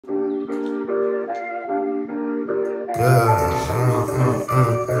Yeah,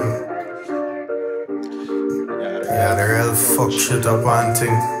 the real fuck shit up on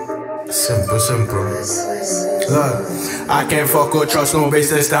thing. Simple. Look, I can't fuck or trust no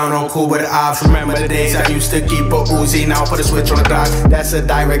business down on cool with the ops. Remember the days I used to keep a Uzi, now put a switch on the Glock. That's a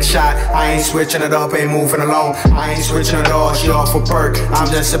direct shot. I ain't switching it up, ain't moving alone. I ain't switching at all, she off for perk. I'm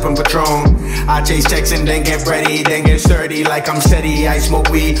just sipping Patron. I chase checks and then get ready, then get sturdy like I'm steady. I smoke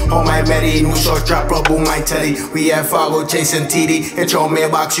weed, hold my Medi. New shorts drop, up, boom my telly. We at Fargo chasing TD. Hit your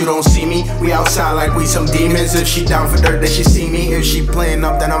mailbox, you don't see me. We outside like we some demons. If she down for dirt, then she see me. If she playing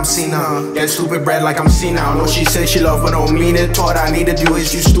up, then I'm seen her. Get stupid bread like I'm seen now. No, she said she love but don't mean it. Thought I needed you,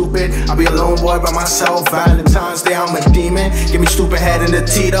 is you stupid? I'll be a lone boy by myself. Valentine's Day, I'm a demon. Give me stupid head in the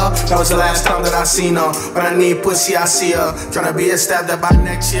teeter. That was the last time that I seen her. When I need pussy, I see her. Tryna be a stab that by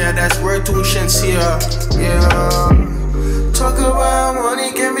next year. That's word to sincere. Yeah. Talk about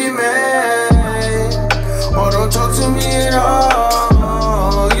money can be made, or don't talk to me at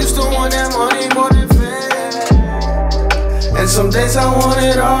all. Used to want that money more than fame, and some days I want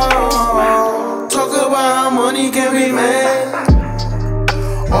it all. Talk about how money can be made,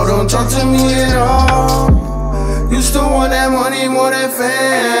 or don't talk to me at all. Used to want that money more than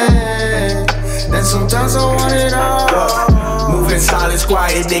fame, and sometimes I want it all. Moving silence,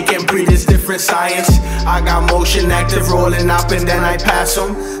 quiet, they can breathe this different science. I got motion active, rolling up and then I pass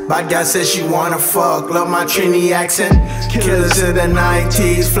them. Bad guy says she wanna fuck, love my Trini accent. Killers of the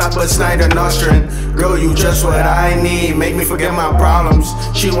 90s, Flapper, Snyder, Nostrin. Girl, you just what I need, make me forget my problems.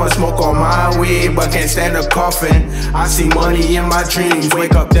 She want smoke on my weed, but can't stand a coffin. I see money in my dreams,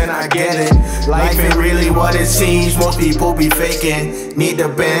 wake up then I get it. Life ain't really what it seems, most people be faking. Need the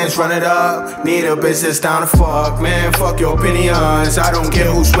bands, run it up, need a business down to fuck. Man, fuck your opinions, I don't care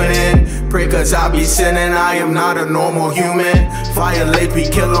who's winning. Pray cause I be sinning, I am not a normal human. Violate, we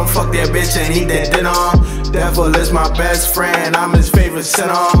kill him, fuck that bitch and eat that dinner. Devil is my best friend, I'm his favorite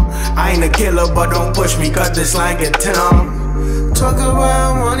sinner. I ain't a killer, but don't push me, cut this line, get 10 on. Talk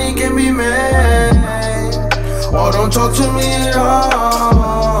about money can be made, or don't talk to me at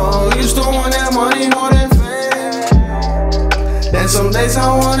all. Used to want that money more than fame, then some days I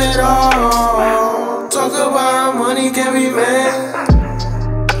want it all. Talk about money can be made,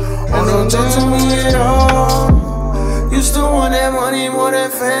 or don't talk to me at all. Used to want that money more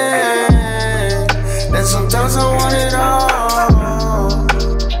than fame, then sometimes I want it all.